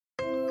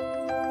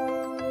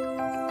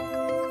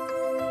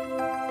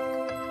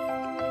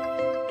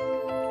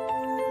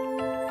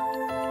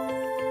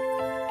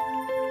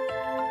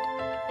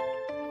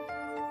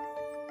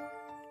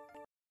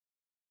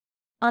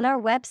On our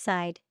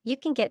website, you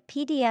can get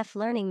PDF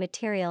learning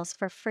materials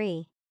for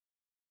free.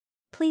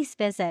 Please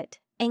visit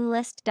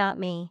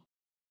englist.me.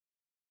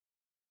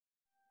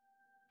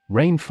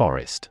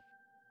 Rainforest.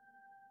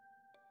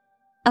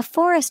 A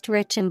forest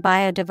rich in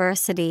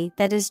biodiversity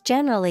that is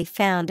generally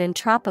found in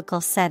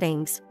tropical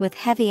settings with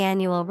heavy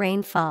annual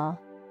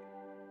rainfall.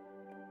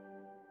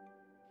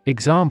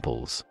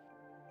 Examples: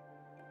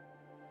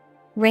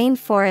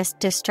 Rainforest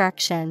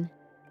destruction.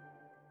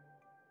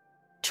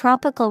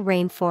 Tropical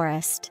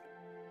rainforest.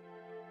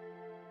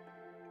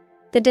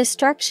 The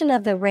destruction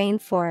of the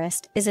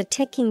rainforest is a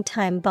ticking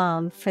time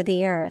bomb for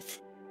the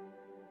Earth.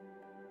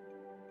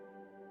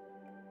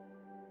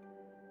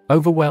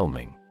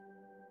 Overwhelming.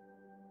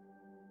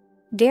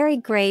 Very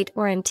great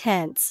or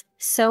intense,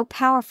 so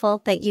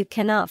powerful that you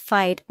cannot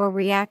fight or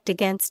react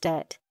against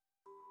it.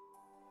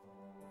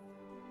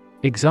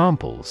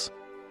 Examples: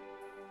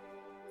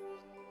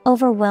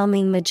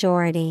 Overwhelming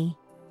majority.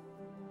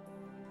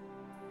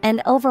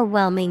 An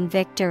overwhelming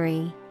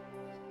victory.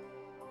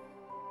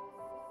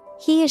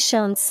 He has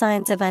shown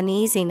signs of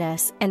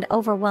uneasiness and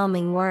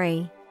overwhelming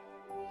worry.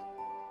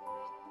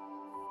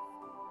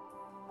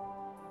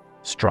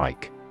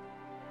 Strike.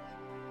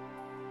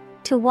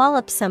 To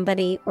wallop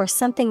somebody or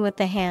something with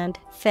the hand,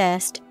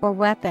 fist, or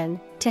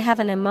weapon, to have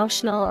an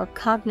emotional or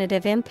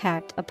cognitive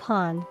impact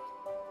upon.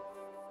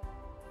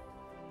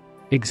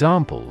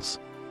 Examples: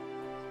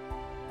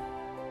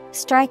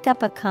 Strike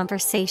up a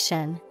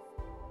conversation.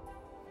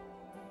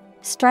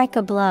 Strike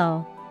a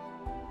blow.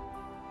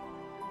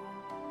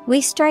 We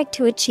strike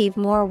to achieve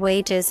more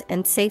wages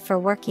and safer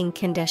working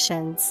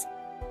conditions.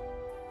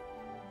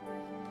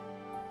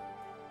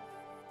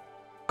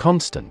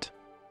 Constant.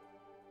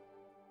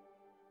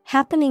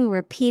 Happening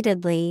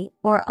repeatedly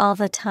or all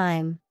the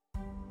time.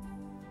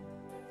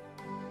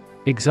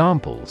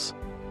 Examples: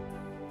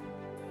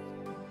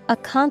 A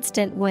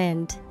constant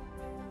wind.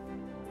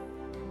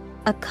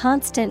 A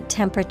constant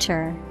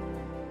temperature.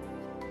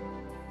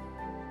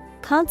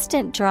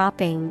 Constant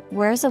dropping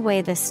wears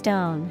away the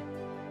stone.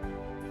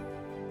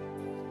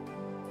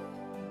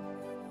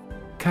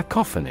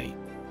 Cacophony.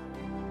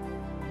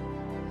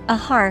 A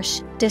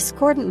harsh,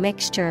 discordant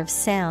mixture of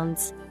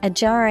sounds, a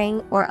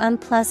jarring or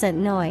unpleasant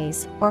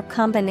noise or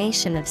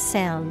combination of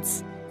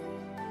sounds.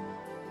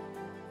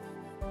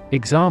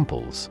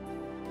 Examples: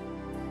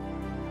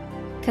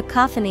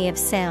 Cacophony of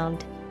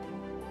sound.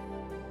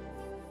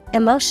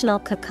 Emotional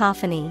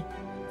cacophony.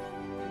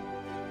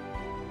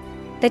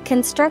 The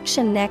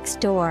construction next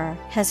door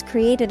has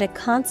created a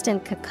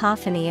constant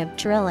cacophony of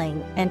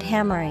drilling and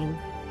hammering.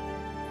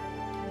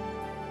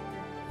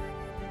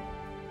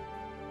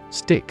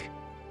 Stick.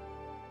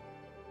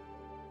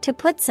 To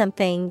put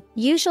something,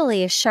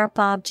 usually a sharp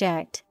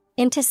object,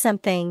 into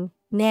something,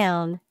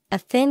 noun, a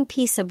thin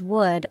piece of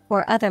wood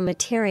or other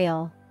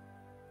material.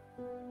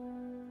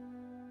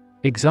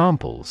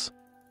 Examples: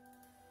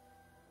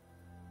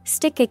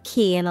 Stick a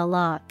key in a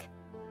lock.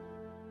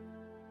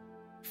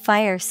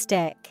 Fire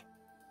stick.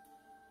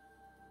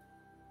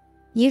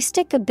 You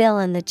stick a bill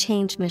in the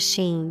change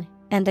machine,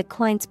 and the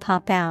coins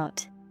pop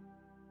out.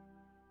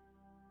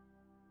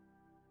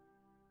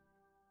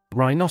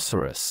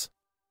 Rhinoceros.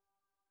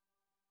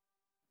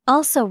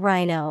 Also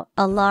rhino,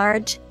 a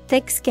large,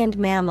 thick-skinned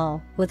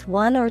mammal with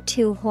one or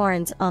two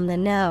horns on the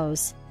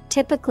nose,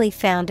 typically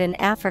found in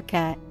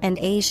Africa and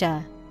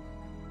Asia.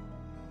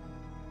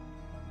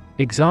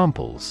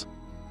 Examples: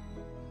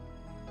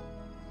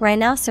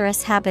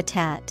 Rhinoceros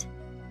habitat.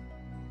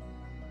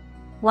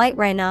 White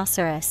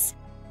rhinoceros.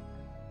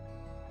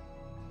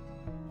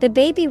 The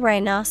baby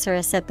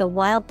rhinoceros at the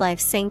wildlife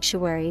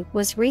sanctuary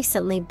was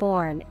recently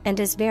born and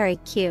is very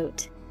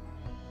cute.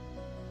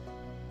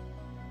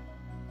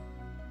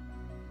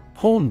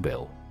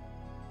 Hornbill.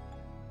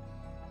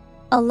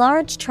 A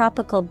large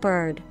tropical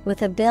bird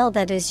with a bill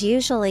that is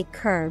usually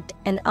curved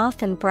and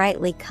often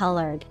brightly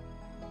colored.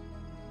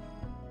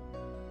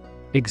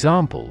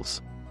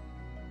 Examples: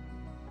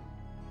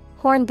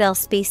 Hornbill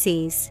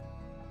species.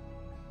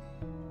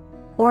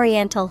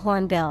 Oriental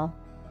hornbill.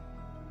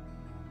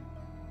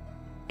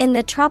 In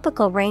the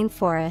tropical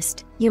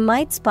rainforest, you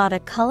might spot a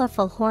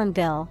colorful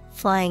hornbill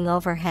flying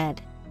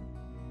overhead.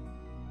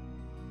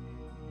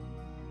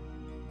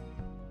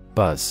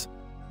 Buzz.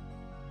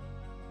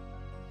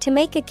 To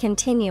make a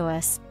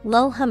continuous,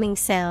 low humming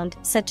sound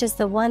such as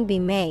the one bee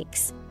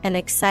makes, an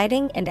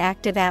exciting and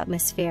active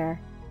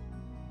atmosphere.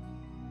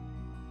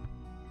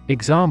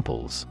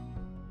 Examples: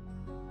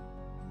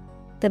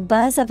 The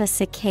buzz of a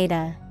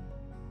cicada.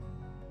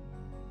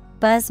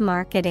 Buzz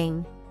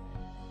marketing.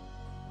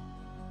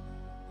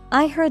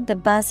 I heard the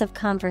buzz of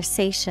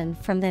conversation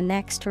from the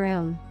next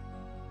room.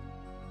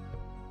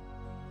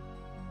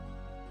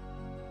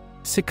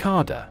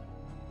 Cicada.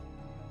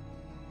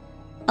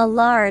 A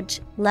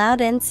large,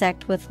 loud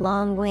insect with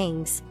long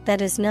wings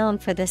that is known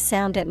for the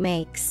sound it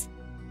makes.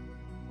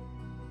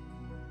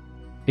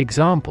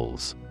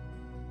 Examples: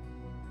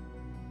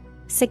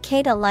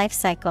 Cicada life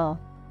cycle.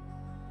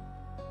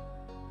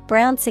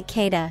 Brown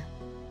cicada.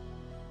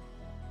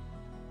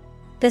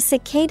 The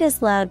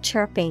cicada's loud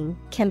chirping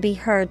can be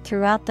heard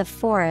throughout the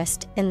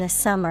forest in the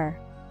summer.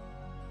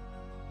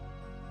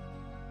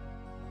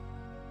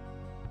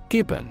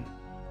 Gibbon.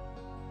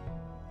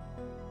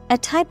 A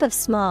type of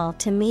small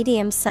to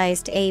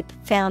medium-sized ape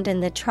found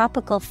in the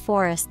tropical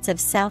forests of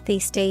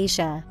Southeast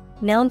Asia,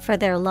 known for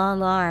their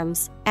long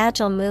arms,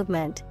 agile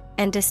movement,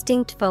 and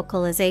distinct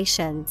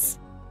vocalizations.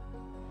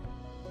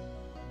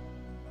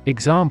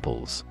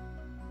 Examples: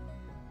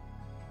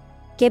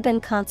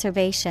 Gibbon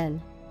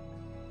conservation.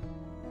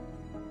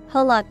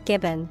 Holock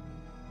gibbon.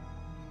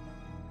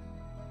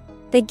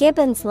 The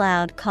gibbon's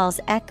loud calls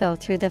echo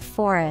through the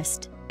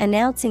forest,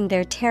 announcing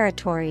their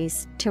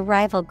territories to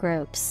rival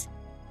groups.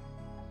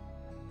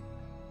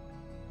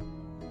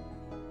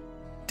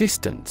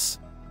 Distance.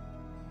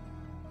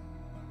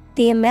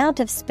 The amount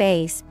of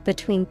space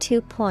between 2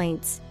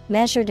 points,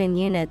 measured in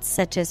units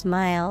such as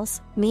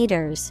miles,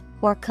 meters,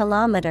 or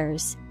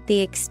kilometers, the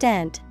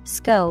extent,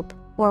 scope,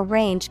 or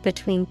range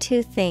between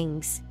two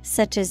things,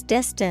 such as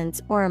distance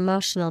or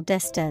emotional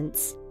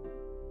distance.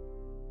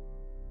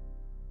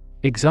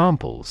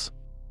 Examples: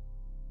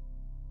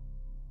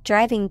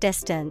 Driving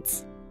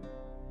distance.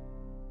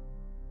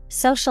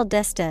 Social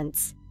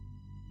distance.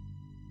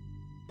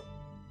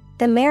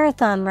 The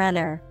marathon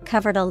runner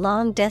covered a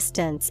long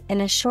distance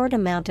in a short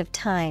amount of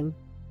time.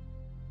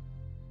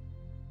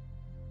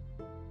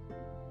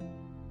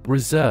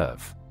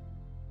 Reserve.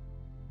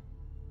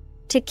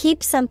 To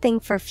keep something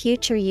for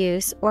future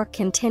use or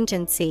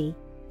contingency,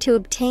 to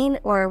obtain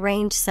or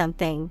arrange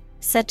something,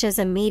 such as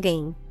a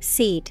meeting,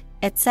 seat,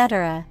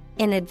 etc.,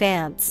 in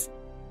advance.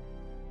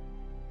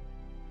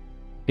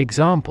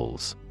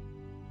 Examples: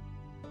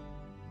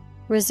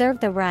 Reserve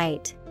the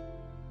right.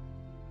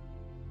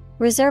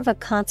 Reserve a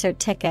concert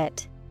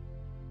ticket.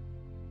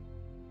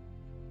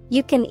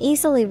 You can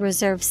easily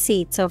reserve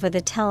seats over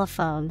the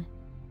telephone.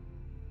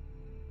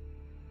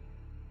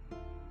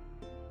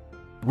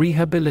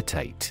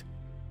 Rehabilitate.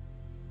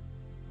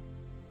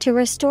 To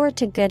restore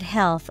to good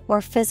health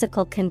or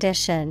physical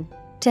condition,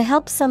 to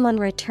help someone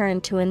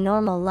return to a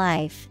normal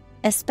life,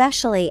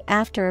 especially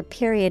after a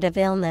period of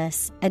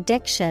illness,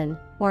 addiction,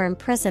 or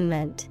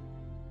imprisonment.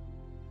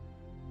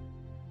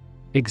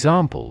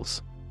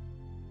 Examples: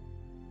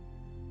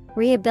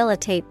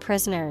 Rehabilitate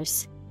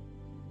prisoners.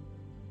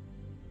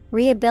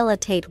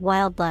 Rehabilitate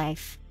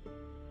wildlife.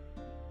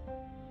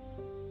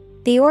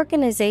 The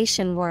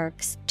organization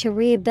works to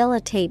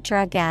rehabilitate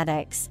drug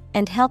addicts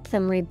and help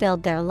them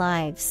rebuild their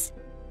lives.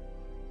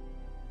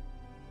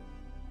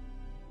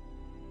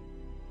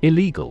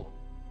 Illegal.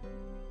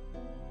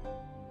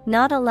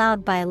 Not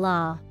allowed by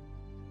law.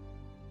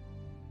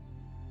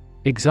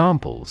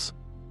 Examples: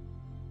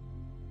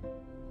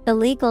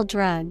 Illegal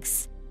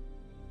drugs.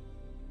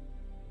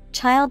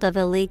 Child of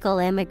illegal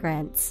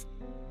immigrants.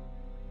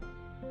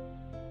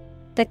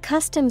 The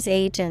customs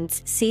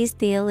agents seized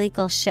the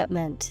illegal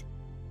shipment.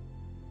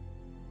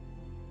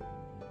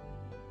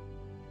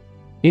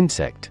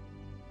 Insect.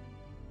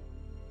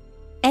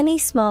 Any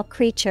small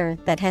creature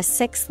that has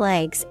 6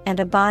 legs and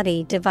a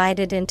body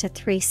divided into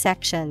 3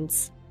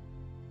 sections.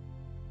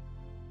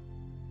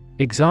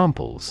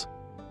 Examples: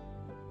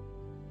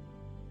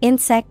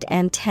 Insect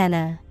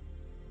antenna.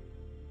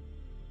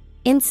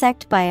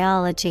 Insect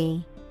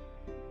biology.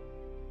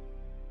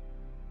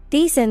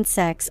 These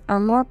insects are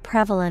more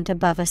prevalent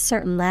above a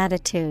certain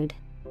latitude.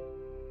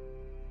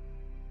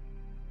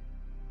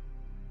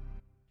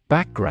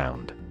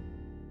 Background.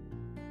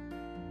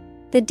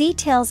 The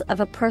details of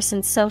a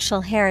person's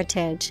social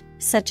heritage,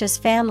 such as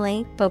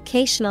family,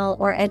 vocational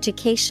or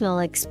educational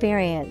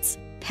experience,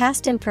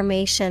 past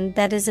information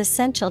that is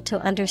essential to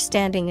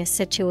understanding a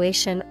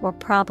situation or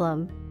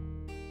problem.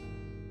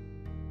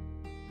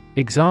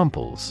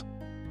 Examples: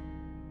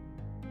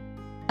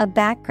 A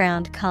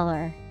background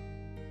color.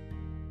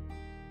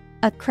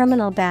 A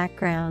criminal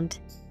background.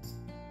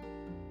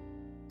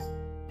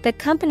 The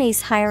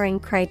company's hiring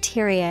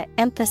criteria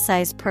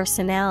emphasize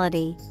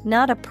personality,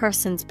 not a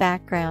person's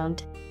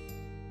background.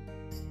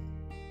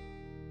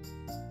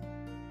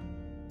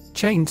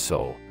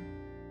 Chainsaw.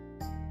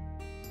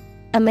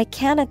 A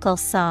mechanical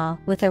saw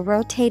with a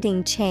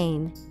rotating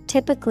chain,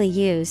 typically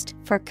used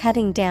for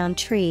cutting down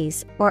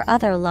trees or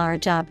other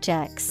large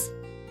objects.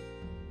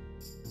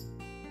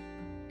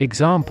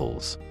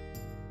 Examples: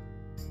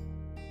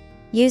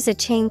 Use a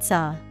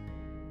chainsaw.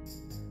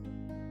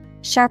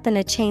 Sharpen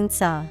a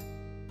chainsaw.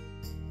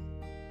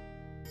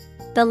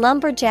 The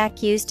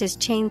lumberjack used his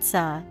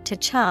chainsaw to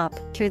chop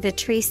through the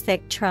tree's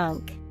thick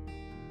trunk.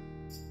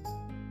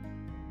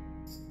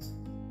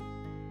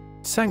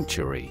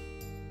 Sanctuary.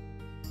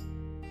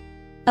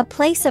 A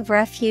place of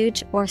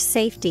refuge or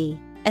safety,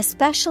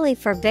 especially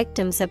for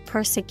victims of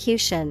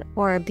persecution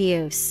or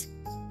abuse.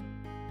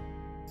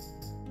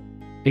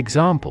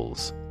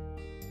 Examples: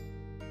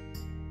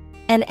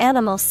 An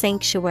animal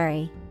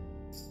sanctuary.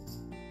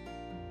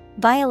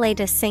 Violate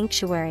a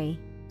sanctuary.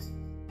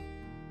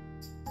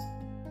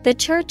 The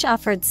church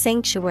offered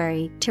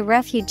sanctuary to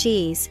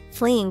refugees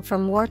fleeing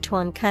from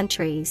war-torn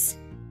countries.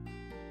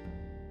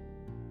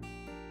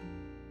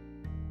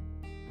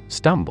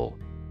 Stumble.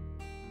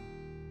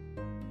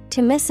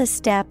 To miss a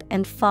step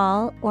and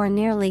fall or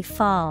nearly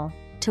fall,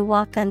 to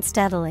walk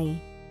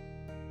unsteadily.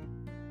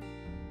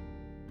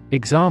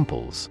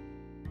 Examples: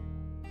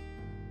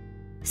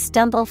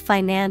 Stumble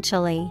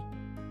financially.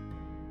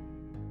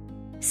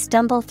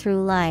 Stumble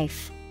through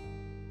life.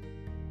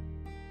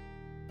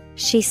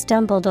 She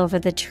stumbled over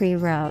the tree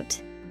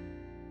root.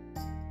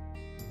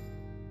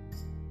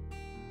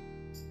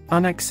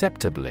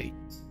 Unacceptably.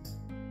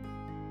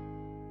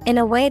 In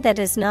a way that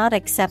is not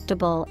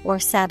acceptable or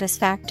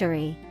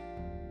satisfactory.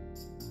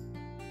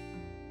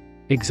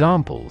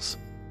 Examples: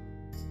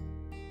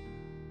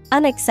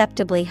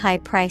 Unacceptably high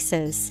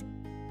prices.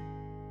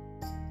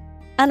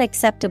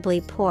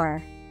 Unacceptably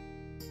poor.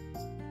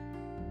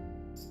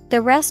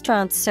 The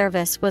restaurant's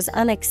service was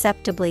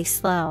unacceptably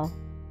slow.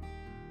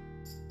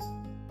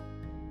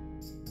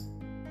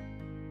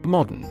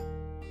 Modern.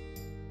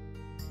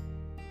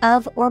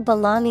 Of or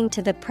belonging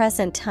to the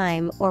present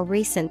time or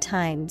recent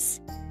times.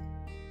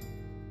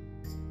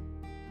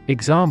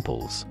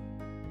 Examples: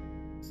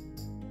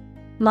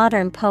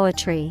 Modern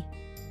poetry.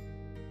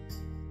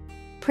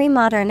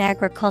 Pre-modern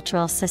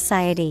agricultural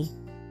society.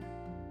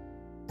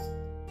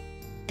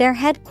 Their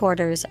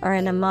headquarters are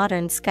in a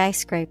modern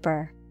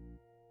skyscraper.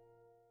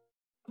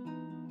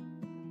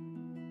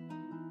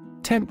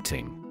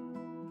 Tempting.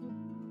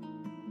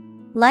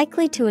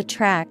 Likely to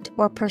attract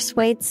or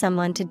persuade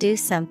someone to do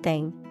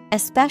something,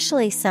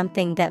 especially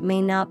something that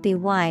may not be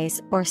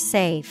wise or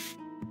safe.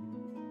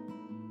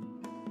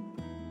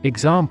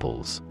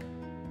 Examples: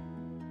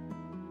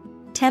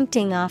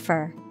 Tempting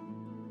offer.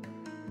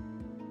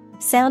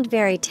 Sound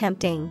very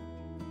tempting.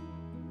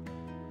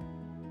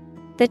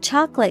 The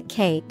chocolate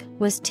cake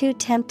was too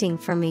tempting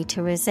for me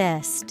to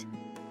resist.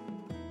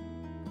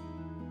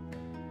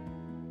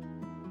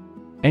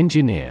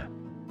 Engineer.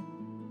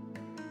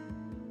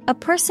 A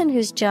person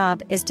whose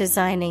job is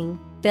designing,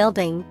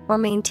 building, or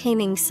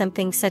maintaining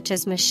something such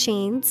as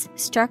machines,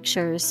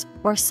 structures,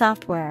 or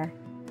software.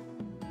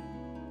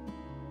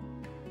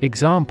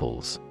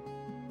 Examples: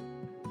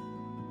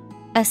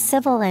 A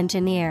civil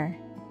engineer.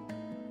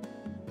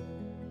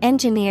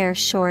 Engineer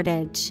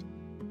shortage.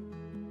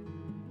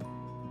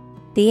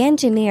 The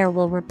engineer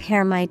will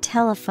repair my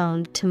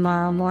telephone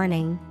tomorrow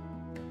morning.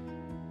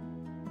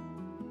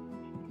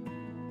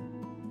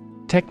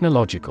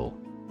 Technological.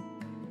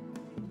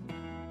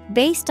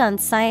 Based on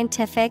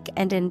scientific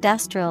and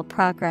industrial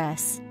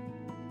progress.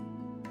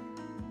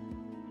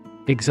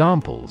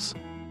 Examples: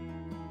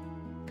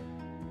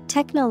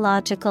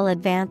 Technological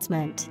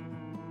advancement.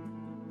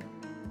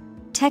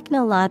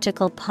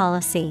 Technological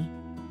policy.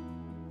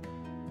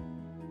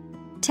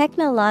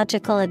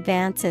 Technological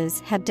advances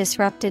have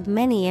disrupted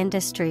many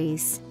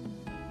industries.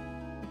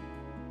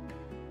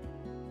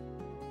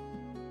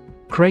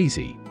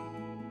 Crazy.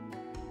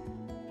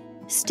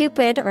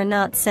 Stupid or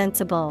not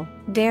sensible,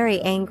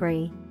 very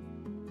angry.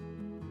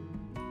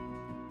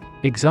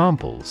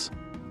 Examples: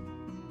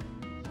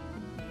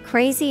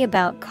 Crazy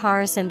about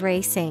cars and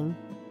racing.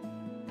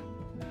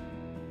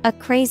 A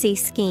crazy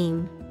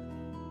scheme.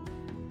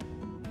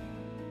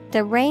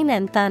 The rain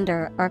and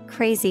thunder are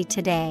crazy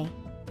today.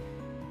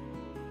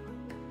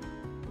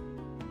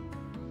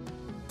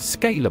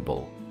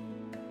 Scalable.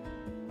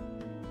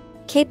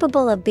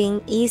 Capable of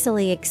being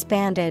easily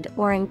expanded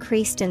or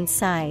increased in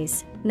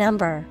size,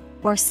 number,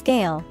 or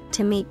scale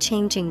to meet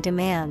changing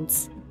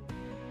demands.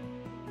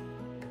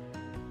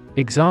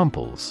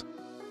 Examples: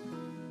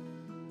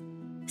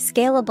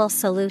 Scalable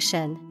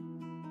solution.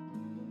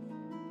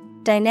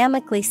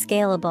 Dynamically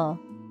scalable.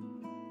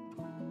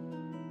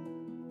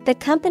 The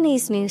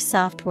company's new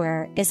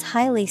software is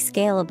highly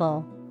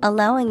scalable,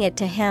 allowing it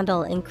to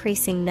handle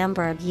increasing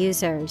number of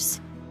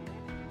users.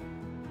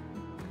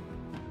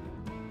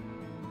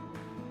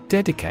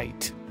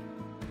 Dedicate.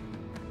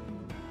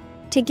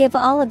 To give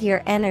all of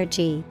your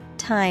energy,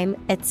 time,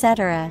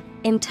 etc.,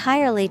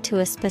 entirely to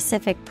a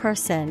specific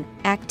person,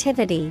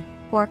 activity,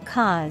 or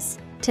cause,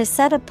 to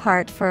set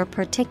apart for a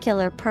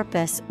particular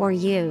purpose or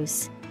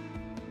use.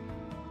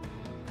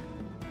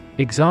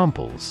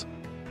 Examples: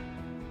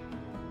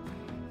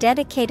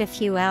 Dedicate a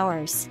few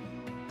hours.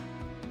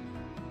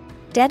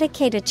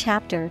 Dedicate a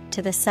chapter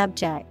to the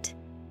subject.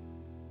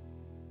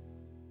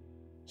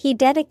 He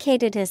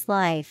dedicated his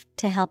life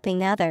to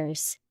helping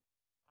others.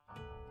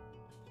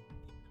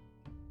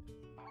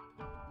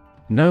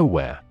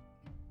 Nowhere.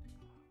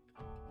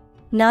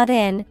 Not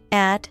in,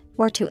 at,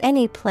 or to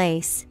any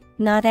place,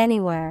 not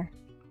anywhere.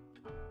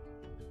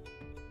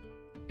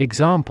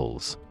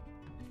 Examples: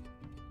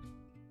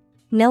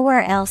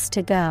 Nowhere else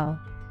to go.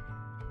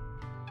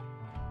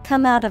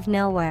 Come out of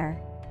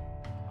nowhere.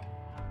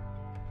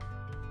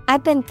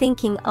 I've been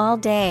thinking all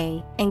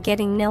day and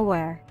getting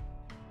nowhere.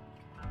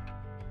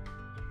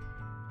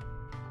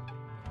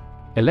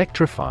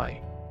 Electrify.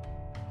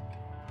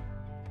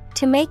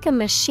 To make a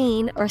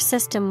machine or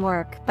system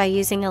work by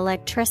using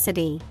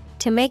electricity,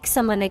 to make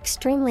someone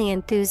extremely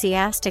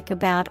enthusiastic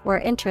about or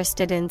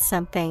interested in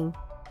something.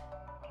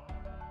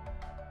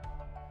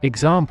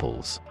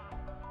 Examples: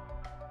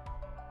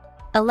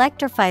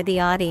 Electrify the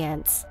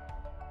audience.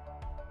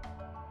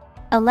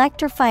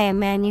 Electrify a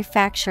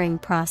manufacturing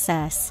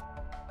process.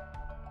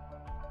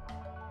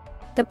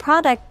 The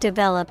product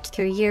developed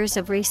through years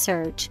of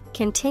research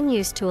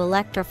continues to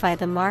electrify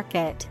the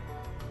market.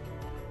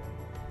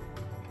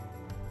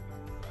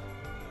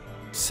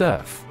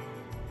 Surf.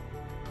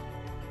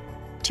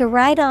 To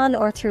ride on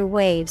or through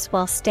waves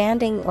while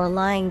standing or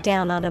lying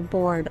down on a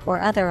board or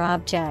other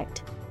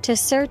object. To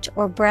search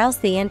or browse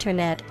the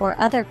internet or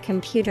other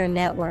computer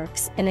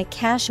networks in a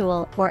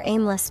casual or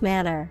aimless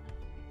manner.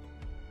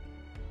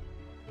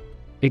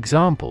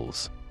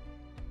 Examples: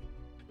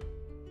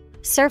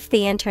 Surf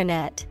the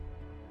internet.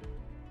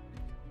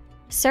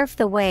 Surf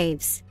the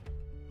waves.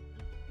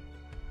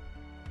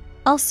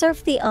 I'll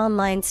surf the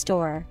online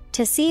store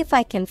to see if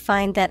I can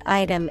find that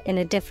item in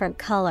a different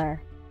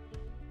color.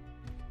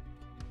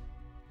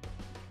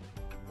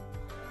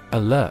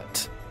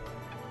 Alert.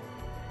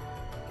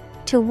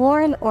 To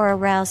warn or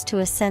arouse to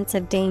a sense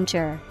of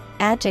danger.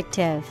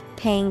 Adjective,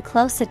 paying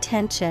close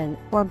attention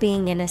or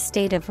being in a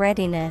state of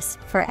readiness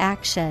for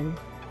action.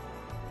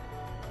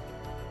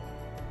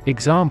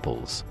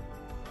 Examples: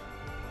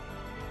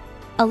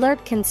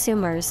 Alert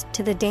consumers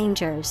to the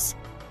dangers.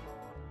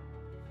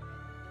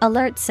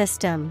 Alert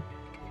system.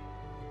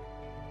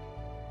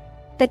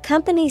 The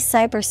company's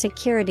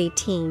cybersecurity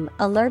team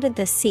alerted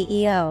the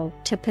CEO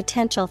to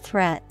potential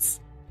threats.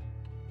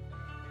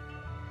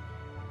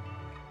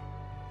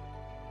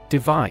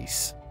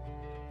 Device.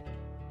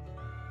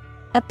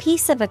 A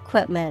piece of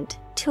equipment,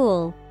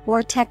 tool,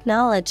 or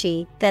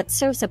technology that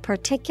serves a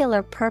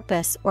particular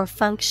purpose or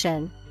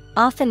function,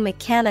 often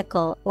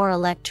mechanical or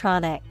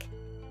electronic.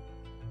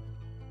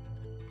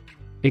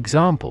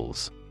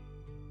 Examples: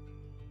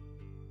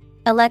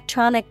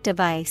 Electronic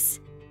device.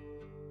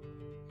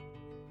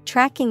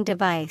 Tracking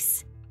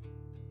device.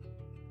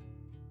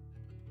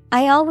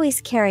 I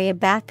always carry a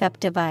backup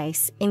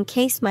device in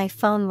case my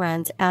phone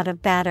runs out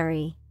of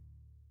battery.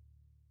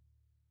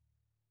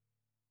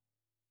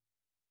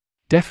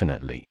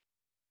 Definitely.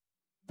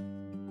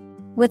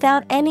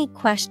 Without any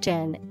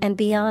question and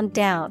beyond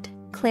doubt,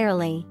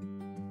 clearly.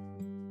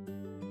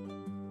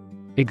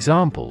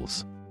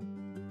 Examples: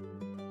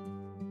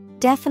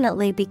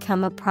 Definitely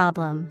become a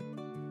problem.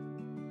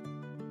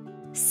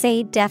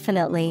 Say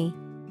definitely.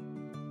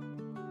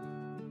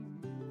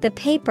 The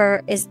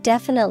paper is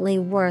definitely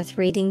worth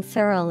reading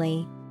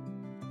thoroughly.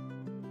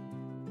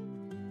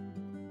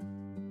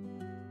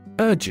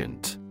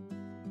 Urgent.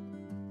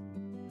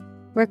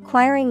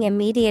 Requiring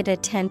immediate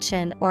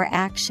attention or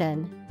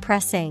action,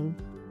 pressing.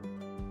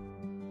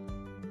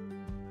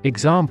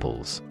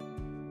 Examples: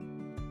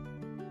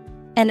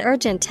 An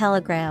urgent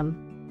telegram.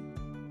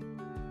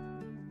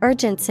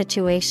 Urgent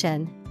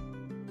situation.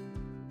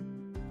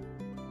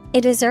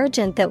 It is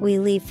urgent that we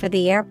leave for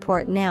the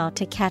airport now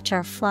to catch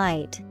our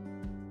flight.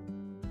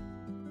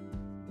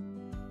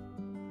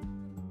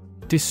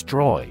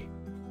 Destroy.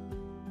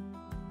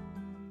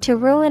 To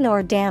ruin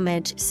or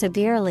damage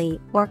severely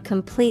or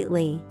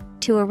completely.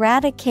 To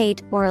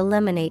eradicate or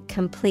eliminate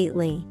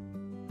completely.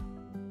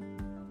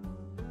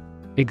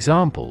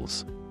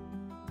 Examples: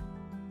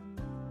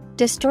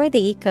 Destroy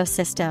the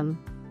ecosystem.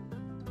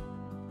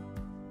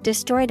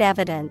 Destroyed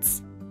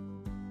evidence.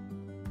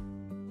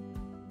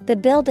 The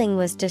building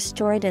was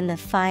destroyed in the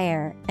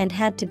fire and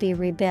had to be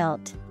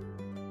rebuilt.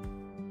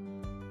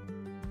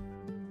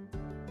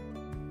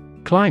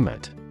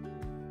 Climate.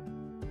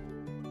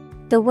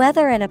 The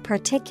weather in a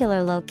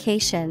particular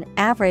location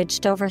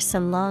averaged over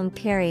some long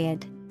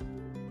period.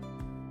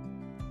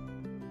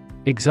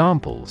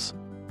 Examples: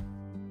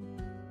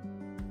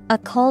 A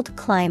cold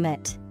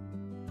climate.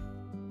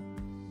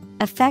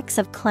 Effects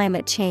of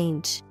climate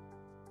change.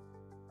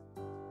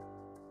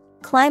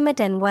 Climate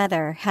and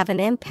weather have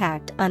an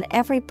impact on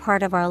every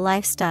part of our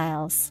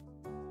lifestyles.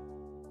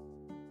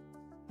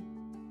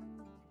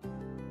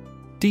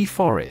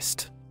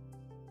 Deforest.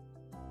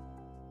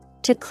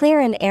 To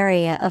clear an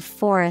area of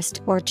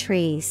forest or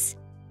trees.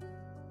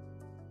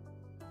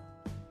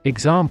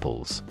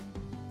 Examples: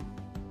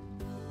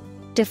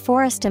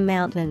 Deforest a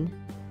mountain.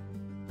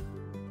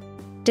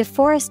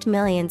 Deforest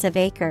millions of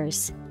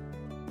acres.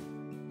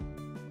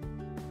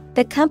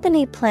 The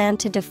company planned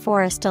to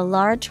deforest a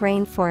large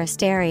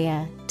rainforest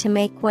area to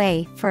make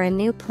way for a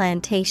new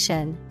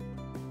plantation.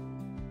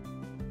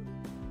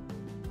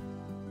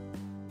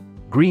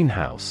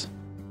 Greenhouse.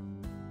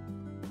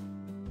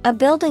 A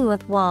building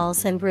with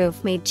walls and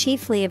roof made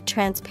chiefly of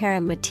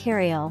transparent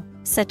material,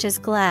 such as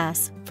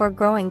glass, for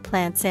growing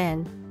plants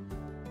in.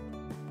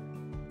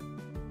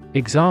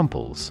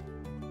 Examples: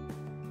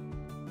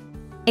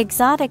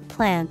 Exotic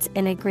plants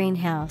in a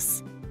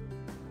greenhouse.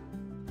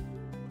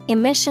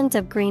 Emissions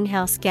of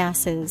greenhouse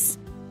gases.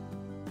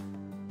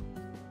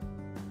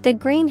 The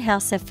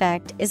greenhouse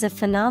effect is a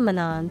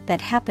phenomenon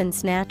that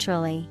happens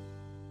naturally.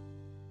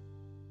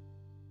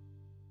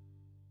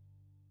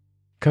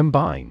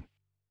 Combine.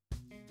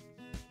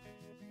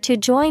 To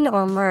join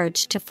or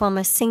merge to form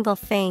a single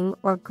thing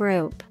or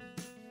group.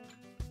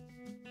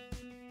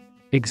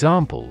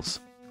 Examples: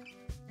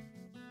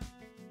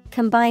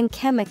 Combine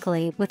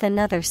chemically with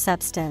another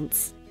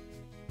substance.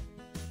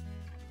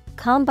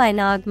 Combine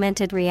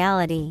augmented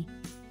reality.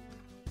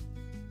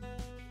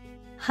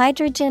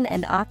 Hydrogen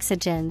and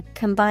oxygen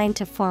combine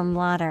to form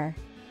water.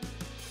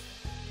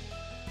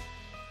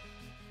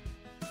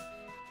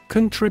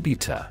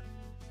 Contributor.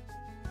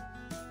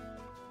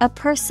 A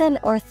person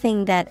or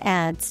thing that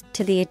adds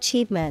to the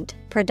achievement,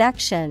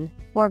 production,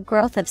 or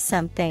growth of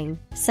something,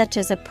 such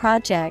as a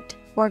project,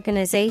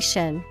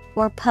 organization,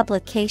 or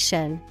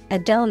publication, a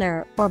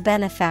donor or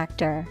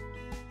benefactor.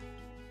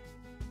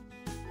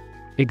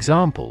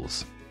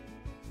 Examples: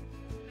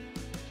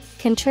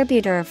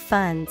 Contributor of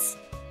funds.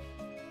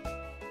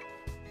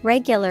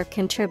 Regular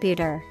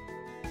contributor.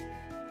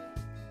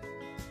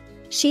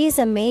 She is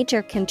a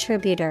major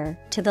contributor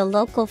to the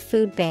local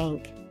food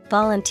bank,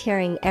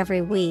 volunteering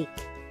every week.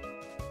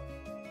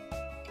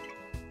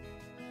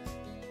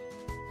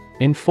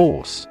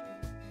 Enforce.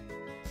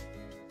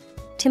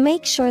 To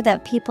make sure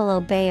that people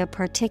obey a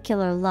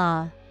particular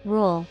law,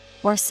 rule,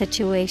 or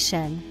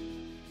situation.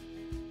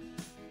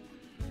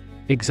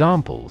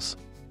 Examples: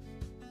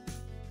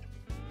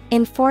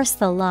 Enforce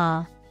the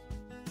law.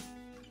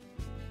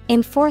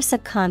 Enforce a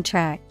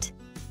contract.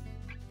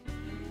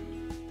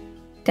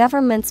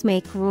 Governments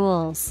make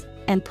rules,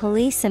 and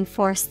police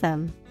enforce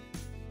them.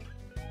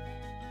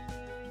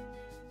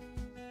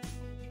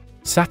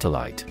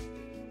 Satellite.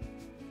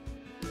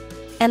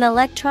 An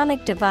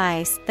electronic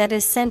device that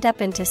is sent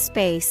up into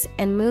space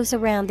and moves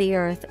around the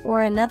Earth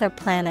or another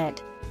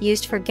planet,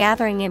 used for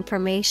gathering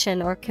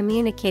information or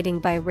communicating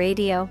by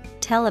radio,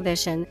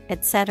 television,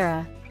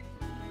 etc.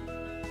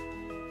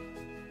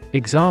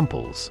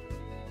 Examples: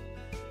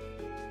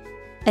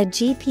 A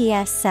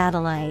GPS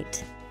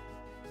satellite.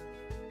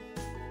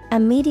 A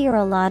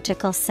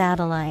meteorological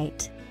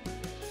satellite.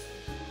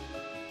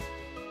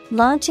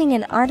 Launching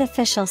an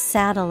artificial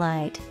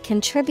satellite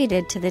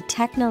contributed to the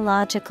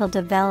technological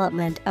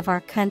development of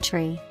our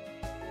country.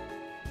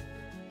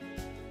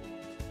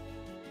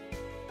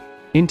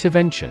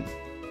 Intervention.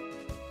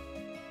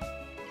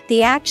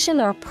 The action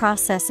or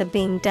process of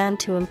being done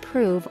to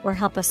improve or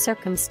help a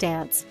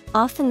circumstance,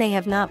 often they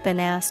have not been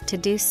asked to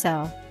do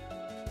so.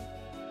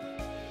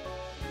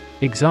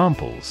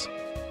 Examples: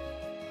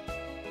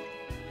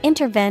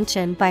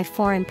 Intervention by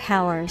foreign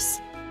powers.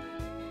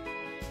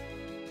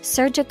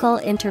 Surgical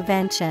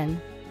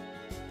intervention.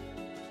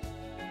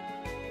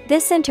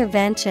 This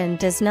intervention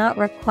does not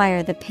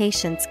require the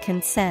patient's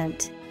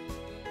consent.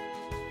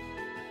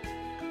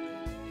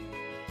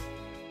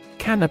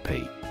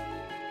 Canopy.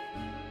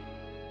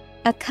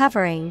 A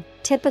covering,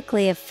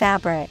 typically of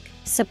fabric,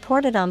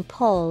 supported on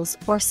poles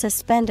or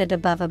suspended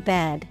above a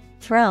bed,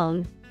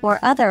 throne, or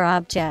other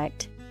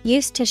object,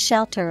 used to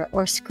shelter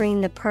or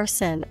screen the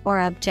person or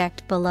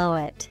object below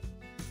it.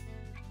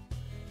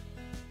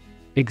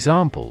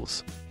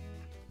 Examples: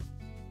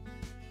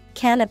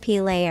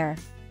 Canopy layer.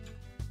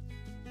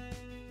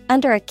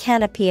 Under a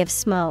canopy of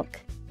smoke.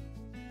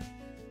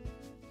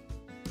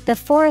 The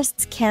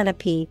forest's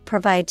canopy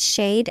provides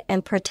shade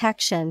and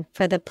protection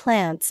for the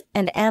plants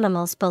and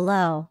animals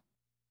below.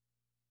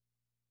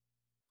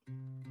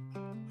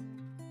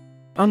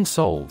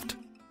 Unsolved.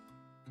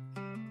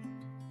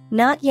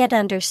 Not yet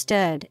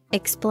understood,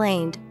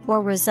 explained,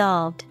 or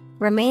resolved,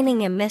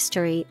 remaining a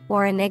mystery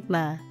or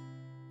enigma.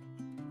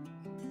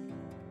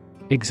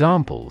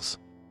 Examples: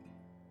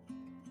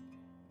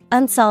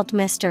 Unsolved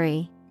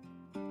mystery.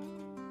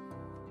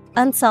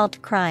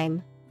 Unsolved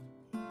crime.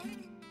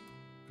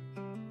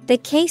 The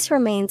case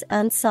remains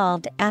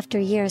unsolved after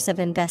years of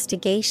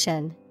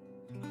investigation.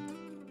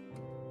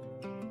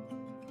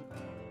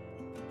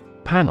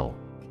 Panel.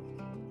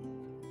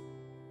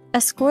 A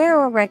square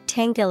or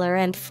rectangular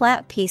and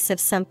flat piece of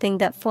something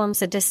that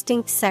forms a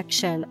distinct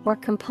section or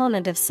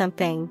component of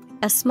something,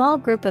 a small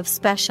group of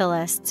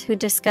specialists who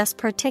discuss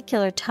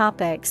particular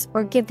topics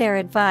or give their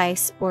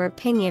advice or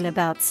opinion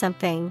about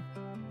something.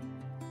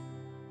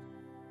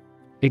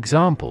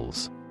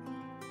 Examples: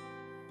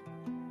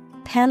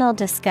 Panel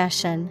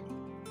discussion.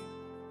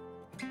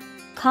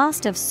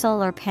 Cost of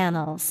solar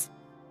panels.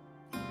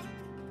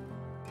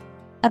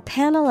 A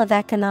panel of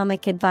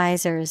economic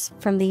advisors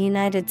from the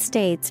United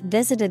States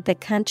visited the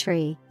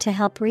country to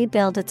help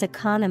rebuild its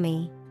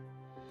economy.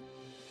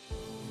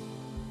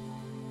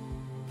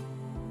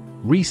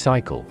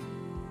 Recycle.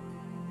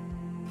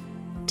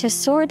 To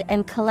sort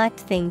and collect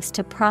things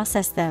to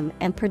process them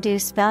and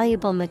produce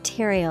valuable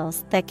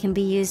materials that can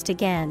be used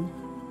again.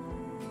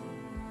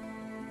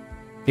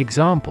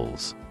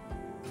 Examples: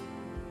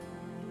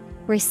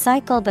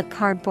 Recycle the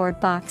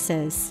cardboard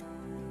boxes.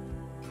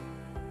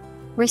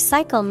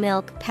 Recycle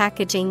milk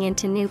packaging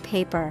into new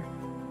paper.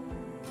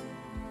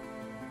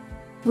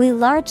 We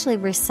largely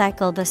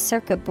recycle the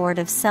circuit board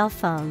of cell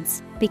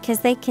phones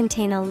because they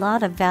contain a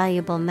lot of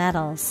valuable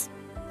metals.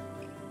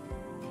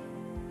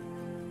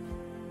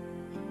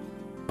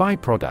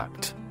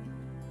 Byproduct.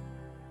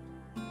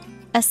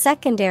 A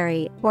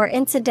secondary or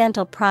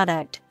incidental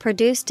product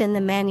produced in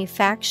the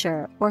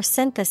manufacture or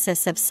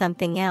synthesis of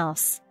something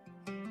else.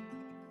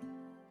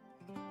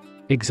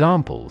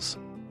 Examples: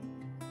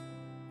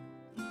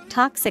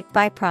 Toxic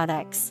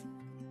byproducts.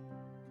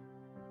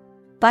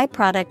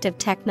 Byproduct of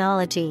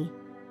technology.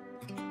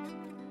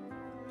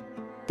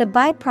 The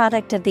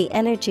byproduct of the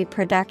energy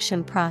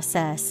production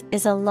process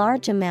is a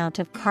large amount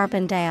of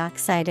carbon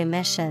dioxide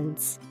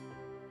emissions.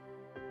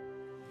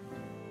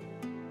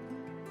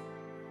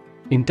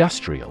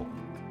 Industrial.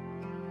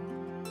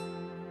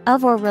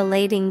 Of or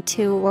relating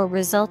to or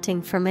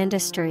resulting from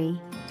industry.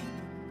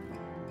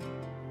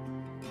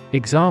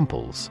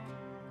 Examples: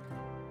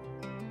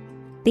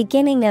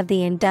 Beginning of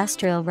the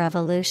Industrial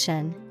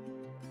Revolution.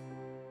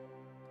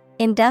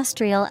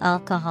 Industrial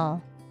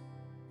alcohol.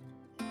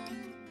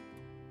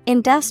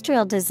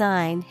 Industrial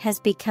design has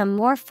become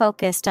more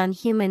focused on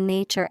human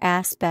nature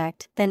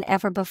aspect than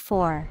ever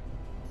before.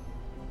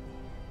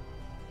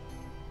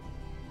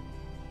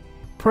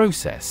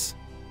 Process.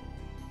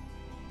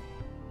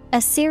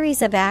 A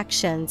series of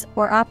actions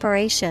or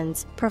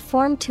operations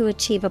performed to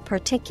achieve a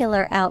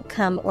particular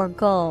outcome or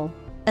goal.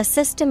 A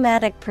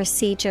systematic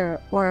procedure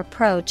or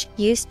approach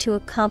used to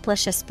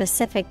accomplish a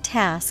specific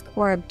task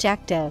or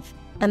objective.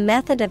 A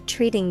method of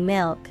treating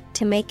milk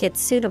to make it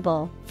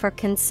suitable for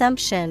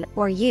consumption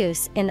or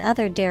use in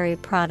other dairy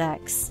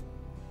products.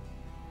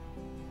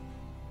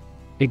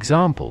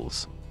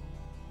 Examples: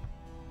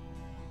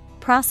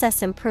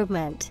 Process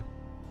improvement.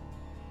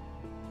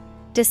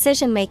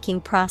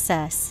 Decision-making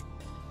process.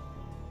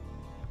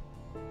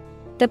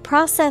 The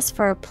process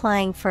for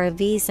applying for a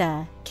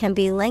visa can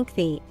be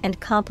lengthy and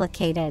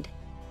complicated.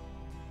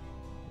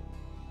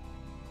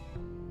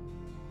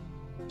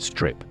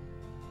 Strip.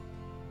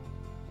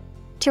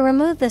 To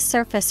remove the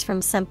surface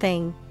from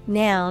something.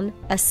 Noun,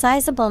 a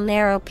sizable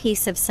narrow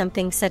piece of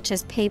something such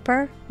as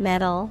paper,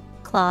 metal,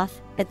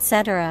 cloth,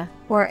 etc.,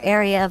 or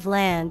area of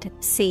land,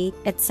 sea,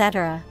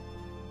 etc.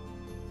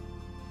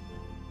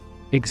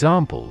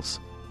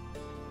 Examples: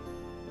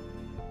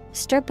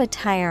 Strip a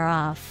tire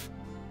off.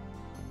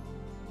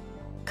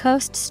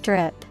 Coast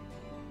strip.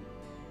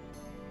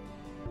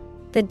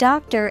 The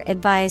doctor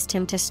advised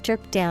him to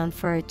strip down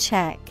for a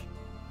check.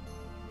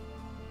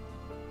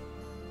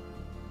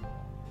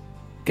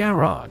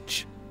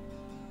 Garage.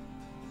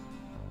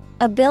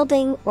 A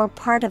building or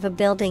part of a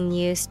building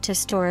used to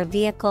store a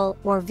vehicle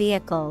or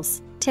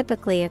vehicles,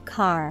 typically a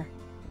car.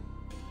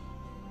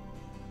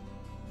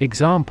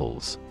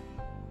 Examples: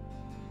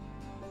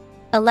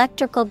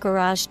 Electrical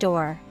garage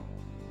door.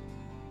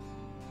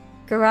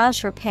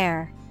 Garage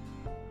repair.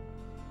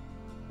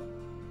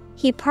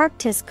 He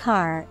parked his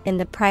car in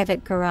the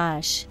private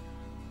garage.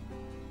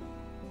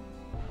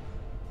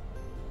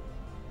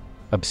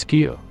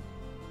 Obscure.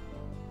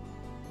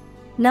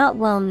 Not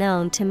well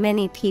known to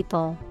many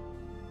people.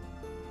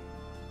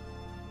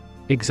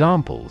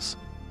 Examples: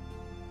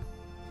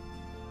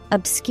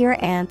 Obscure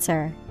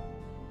answer.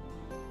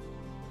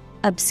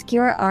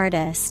 Obscure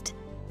artist.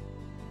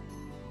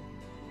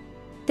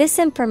 This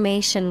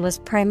information was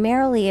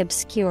primarily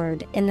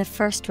obscured in the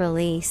first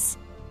release.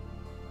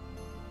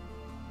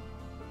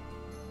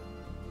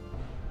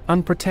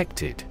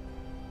 Unprotected.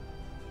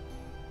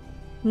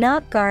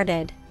 Not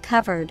guarded,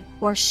 covered,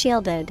 or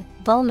shielded,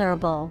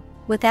 vulnerable,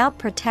 without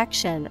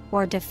protection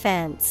or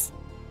defense.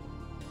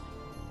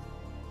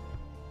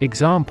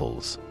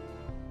 Examples: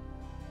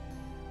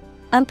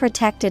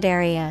 Unprotected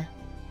area.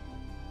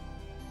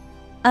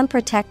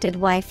 Unprotected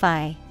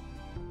Wi-Fi.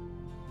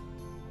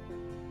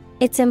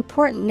 It's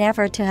important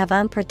never to have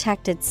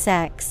unprotected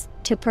sex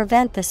to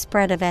prevent the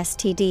spread of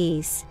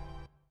STDs.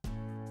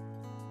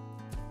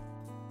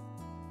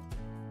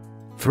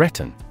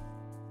 Threaten.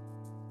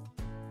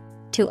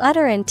 To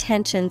utter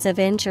intentions of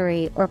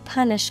injury or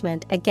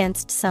punishment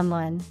against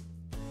someone.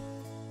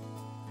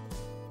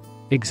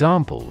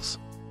 Examples: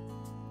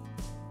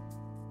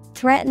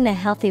 Threaten a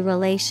healthy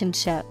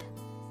relationship.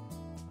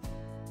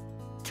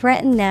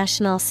 Threaten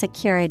national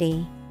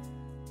security.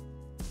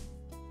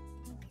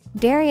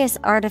 Various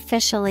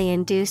artificially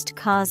induced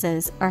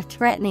causes are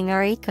threatening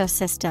our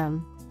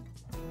ecosystem.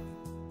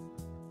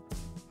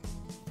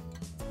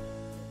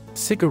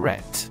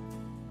 Cigarette.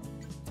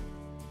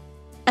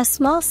 A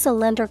small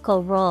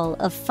cylindrical roll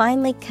of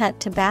finely cut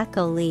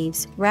tobacco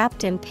leaves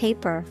wrapped in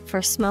paper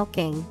for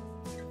smoking.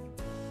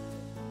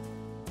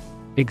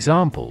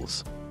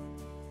 Examples: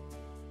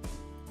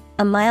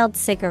 A mild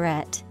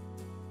cigarette.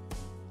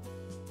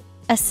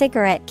 A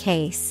cigarette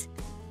case.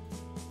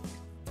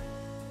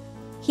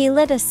 He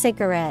lit a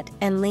cigarette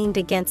and leaned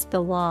against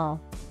the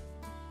wall.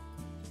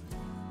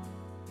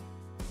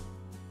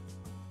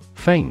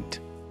 Faint.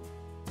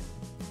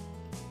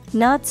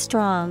 Not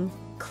strong,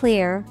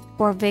 clear,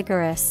 or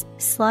vigorous,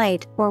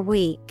 slight or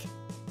weak.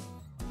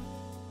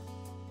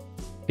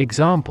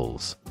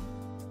 Examples: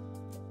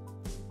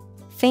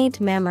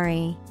 Faint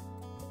memory.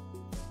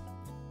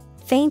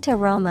 Faint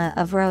aroma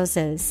of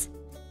roses.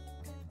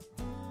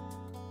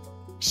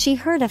 She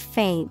heard a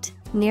faint,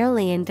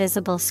 nearly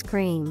invisible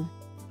scream.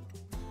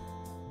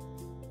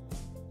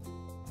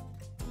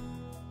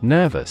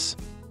 Nervous.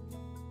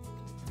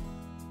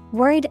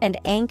 Worried and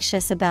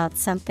anxious about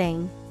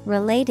something,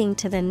 relating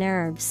to the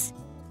nerves.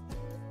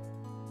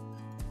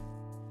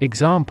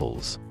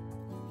 Examples: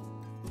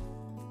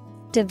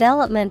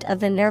 Development of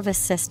the nervous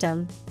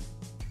system.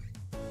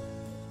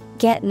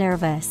 Get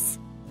nervous.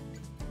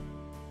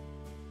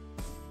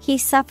 He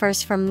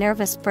suffers from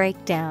nervous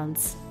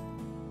breakdowns.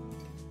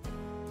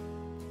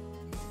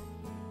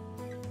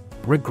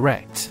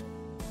 Regret.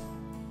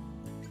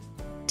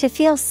 To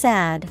feel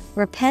sad,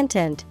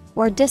 repentant,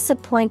 or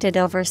disappointed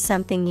over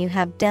something you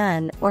have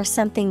done or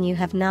something you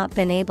have not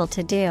been able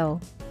to do.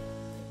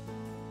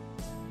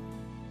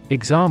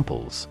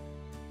 Examples: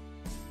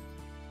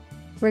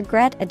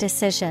 regret a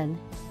decision.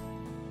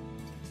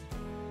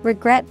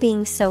 Regret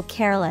being so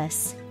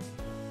careless.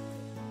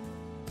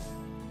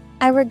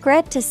 I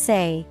regret to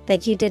say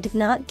that you did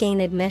not gain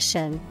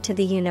admission to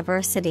the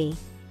university.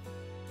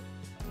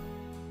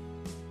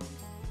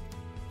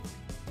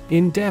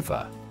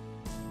 Endeavor.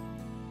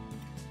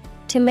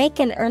 To make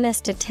an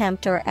earnest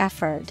attempt or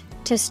effort,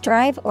 to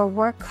strive or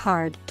work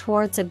hard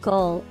towards a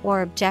goal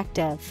or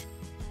objective.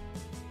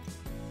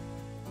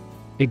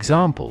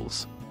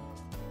 Examples: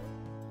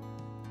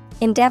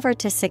 endeavor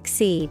to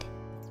succeed.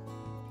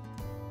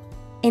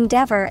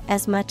 Endeavor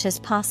as much as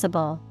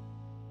possible.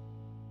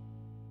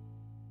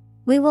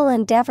 We will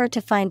endeavor to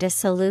find a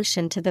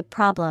solution to the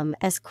problem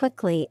as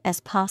quickly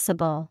as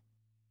possible.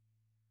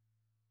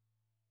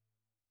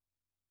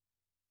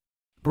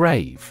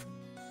 Brave.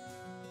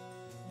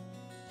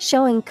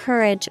 Showing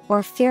courage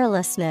or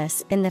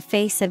fearlessness in the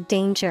face of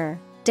danger,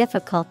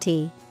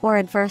 difficulty, or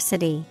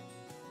adversity.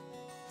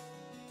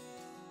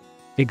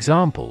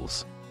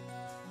 Examples: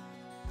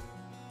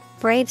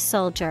 brave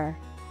soldier.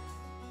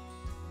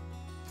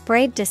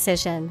 Brave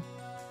decision.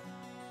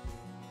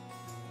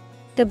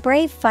 The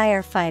brave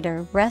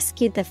firefighter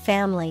rescued the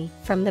family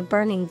from the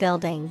burning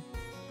building.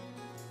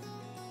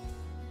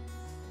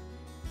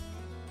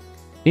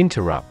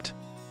 Interrupt.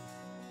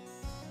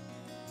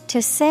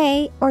 To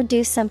say or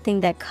do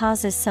something that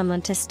causes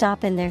someone to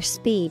stop in their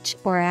speech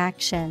or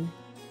action.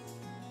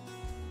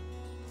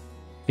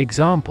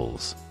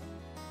 Examples: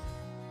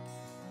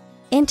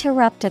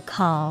 interrupt a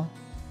call.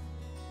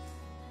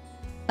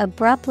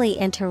 Abruptly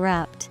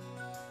interrupt.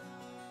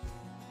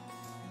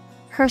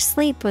 Her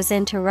sleep was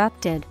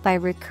interrupted by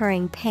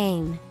recurring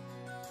pain.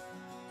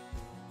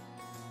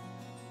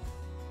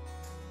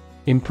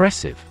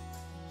 Impressive.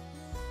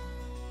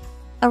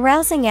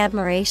 Arousing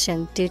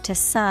admiration due to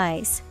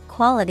size,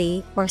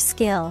 quality, or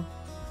skill.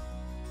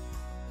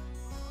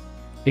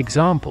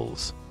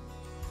 Examples: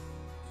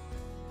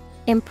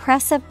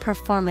 impressive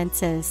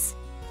performances.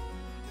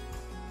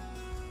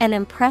 An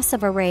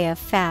impressive array of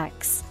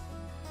facts.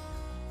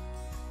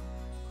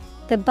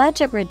 The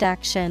budget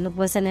reduction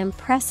was an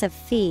impressive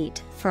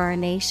feat for our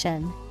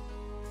nation.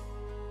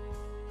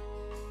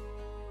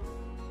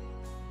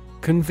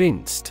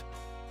 Convinced.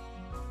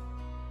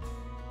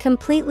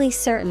 Completely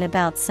certain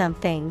about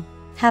something,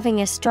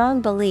 having a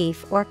strong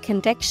belief or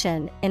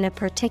conviction in a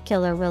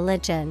particular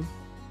religion.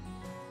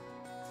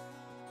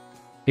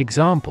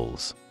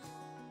 Examples: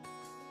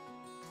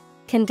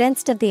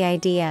 convinced of the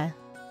idea.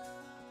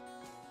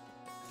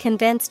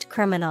 Convinced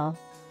criminal.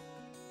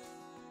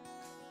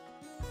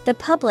 The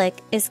public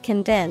is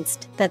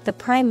convinced that the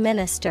Prime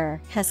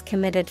Minister has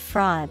committed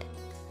fraud.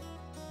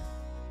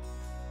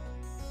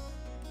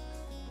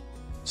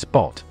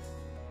 Spot.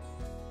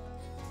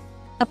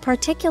 A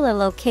particular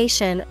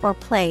location or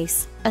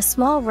place, a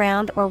small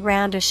round or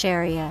roundish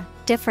area,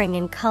 differing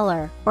in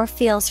color or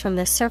feels from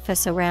the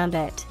surface around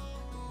it.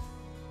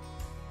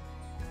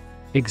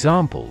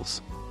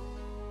 Examples: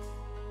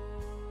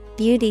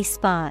 beauty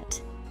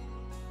spot.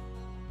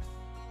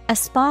 A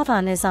spot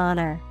on his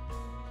honor.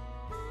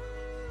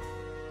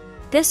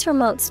 This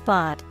remote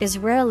spot is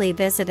rarely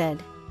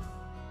visited.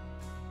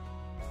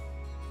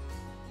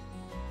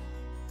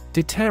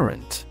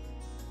 Deterrent.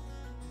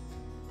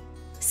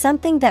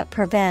 Something that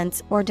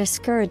prevents or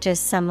discourages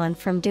someone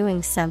from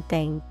doing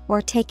something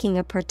or taking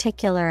a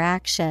particular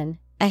action,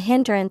 a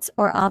hindrance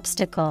or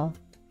obstacle.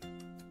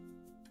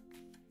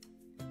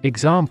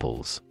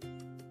 Examples: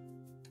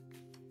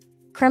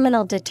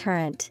 criminal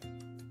deterrent.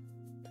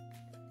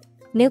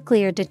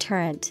 Nuclear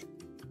deterrent.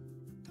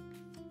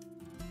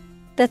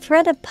 The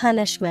threat of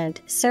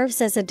punishment serves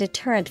as a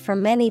deterrent for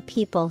many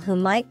people who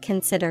might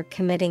consider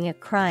committing a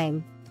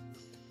crime.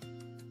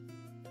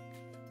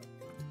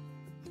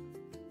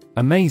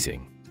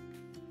 Amazing.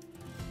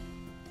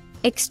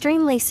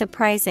 Extremely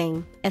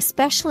surprising,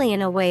 especially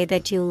in a way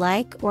that you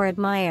like or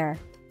admire.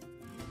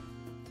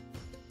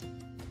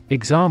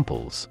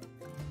 Examples: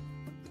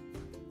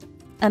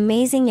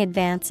 amazing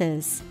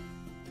advances.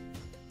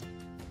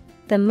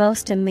 The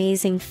most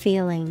amazing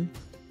feeling.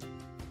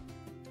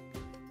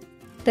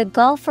 The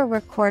golfer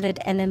recorded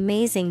an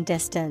amazing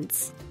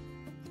distance.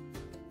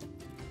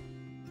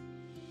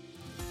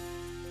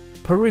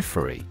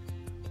 Periphery.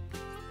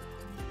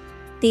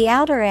 The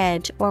outer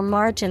edge or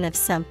margin of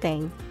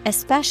something,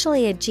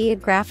 especially a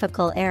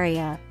geographical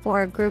area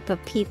or a group of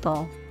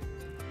people.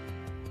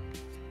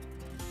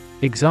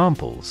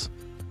 Examples: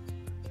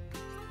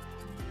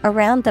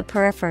 around the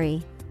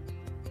periphery.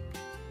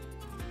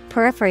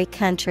 Periphery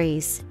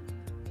countries.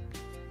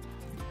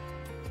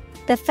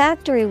 The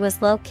factory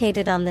was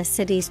located on the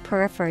city's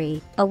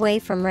periphery, away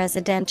from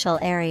residential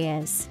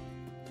areas.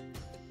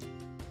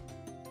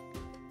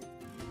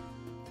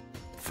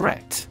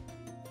 Threat.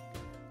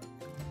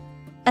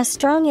 A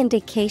strong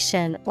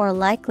indication or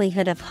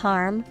likelihood of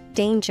harm,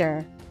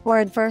 danger, or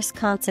adverse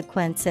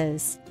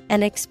consequences.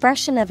 An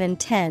expression of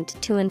intent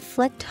to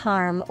inflict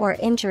harm or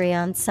injury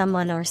on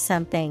someone or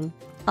something,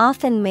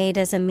 often made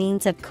as a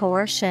means of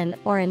coercion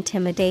or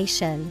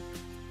intimidation.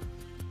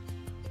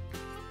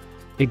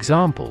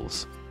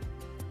 Examples: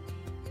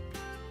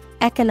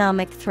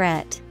 Economic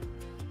threat,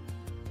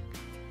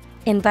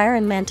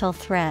 environmental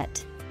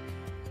threat.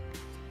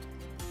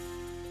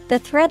 The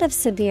threat of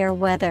severe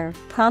weather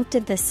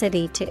prompted the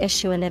city to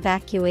issue an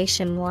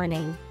evacuation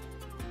warning.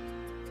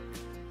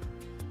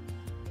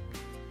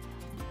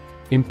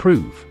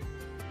 Improve.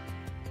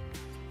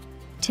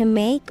 To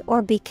make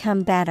or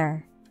become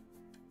better.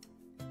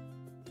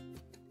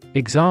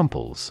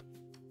 Examples: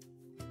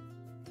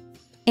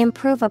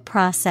 Improve a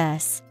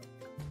process.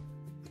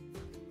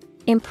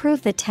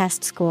 Improve the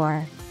test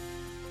score.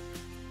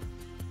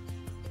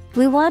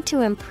 We want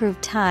to improve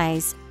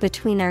ties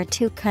between our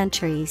two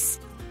countries.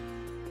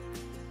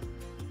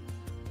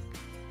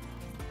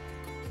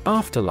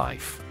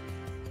 Afterlife.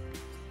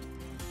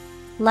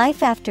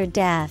 Life after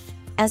death,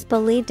 as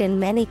believed in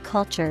many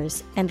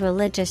cultures and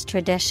religious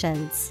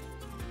traditions.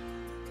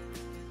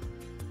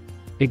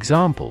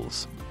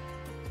 Examples: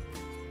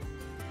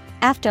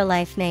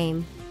 Afterlife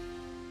name.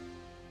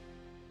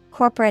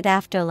 Corporate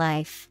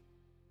afterlife.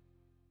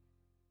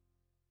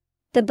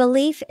 The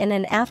belief in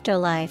an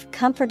afterlife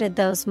comforted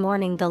those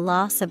mourning the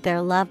loss of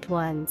their loved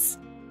ones.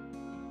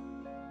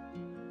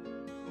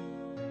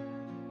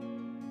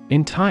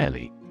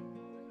 Entirely.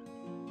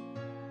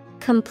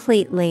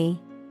 Completely.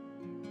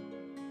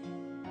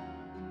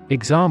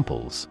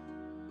 Examples: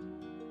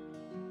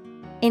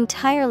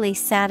 Entirely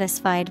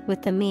satisfied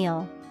with the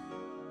meal.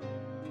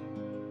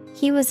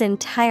 He was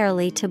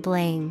entirely to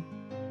blame.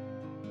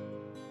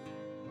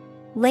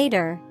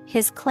 Later,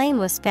 his claim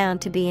was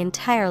found to be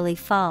entirely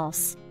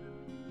false.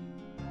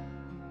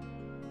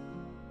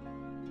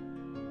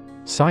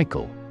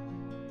 Cycle.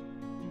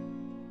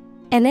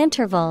 An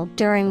interval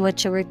during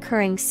which a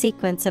recurring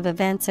sequence of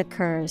events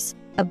occurs,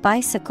 a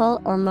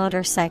bicycle or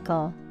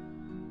motorcycle.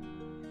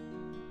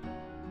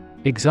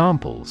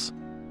 Examples: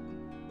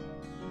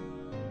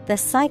 The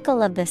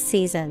cycle of the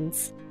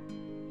seasons.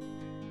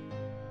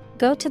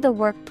 Go to the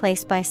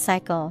workplace by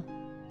cycle.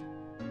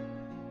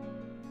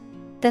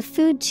 The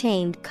food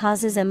chain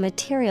causes a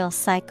material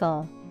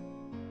cycle.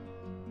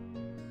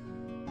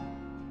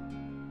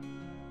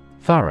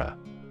 Thorough.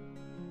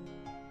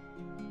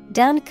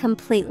 Done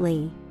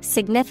completely,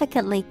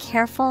 significantly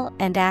careful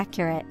and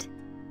accurate.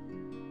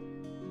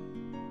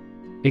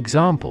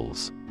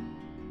 Examples: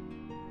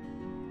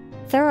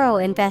 Thorough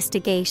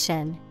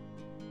investigation.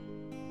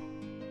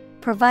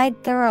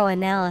 Provide thorough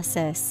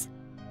analysis.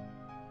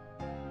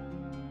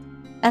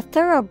 A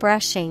thorough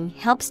brushing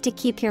helps to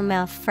keep your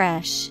mouth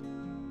fresh.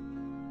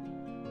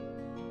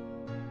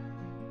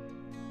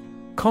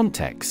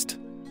 Context.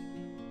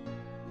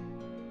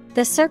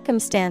 The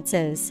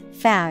circumstances,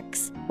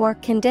 facts, or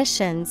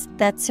conditions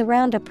that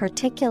surround a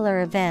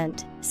particular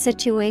event,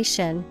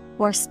 situation,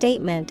 or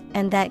statement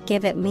and that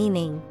give it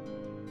meaning.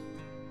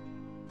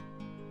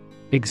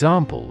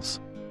 Examples: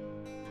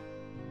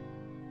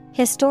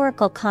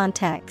 Historical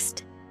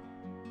context.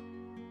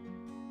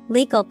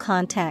 Legal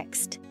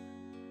context.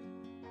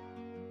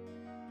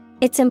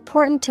 It's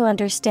important to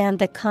understand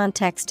the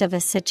context of a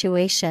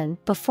situation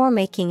before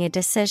making a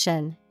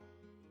decision.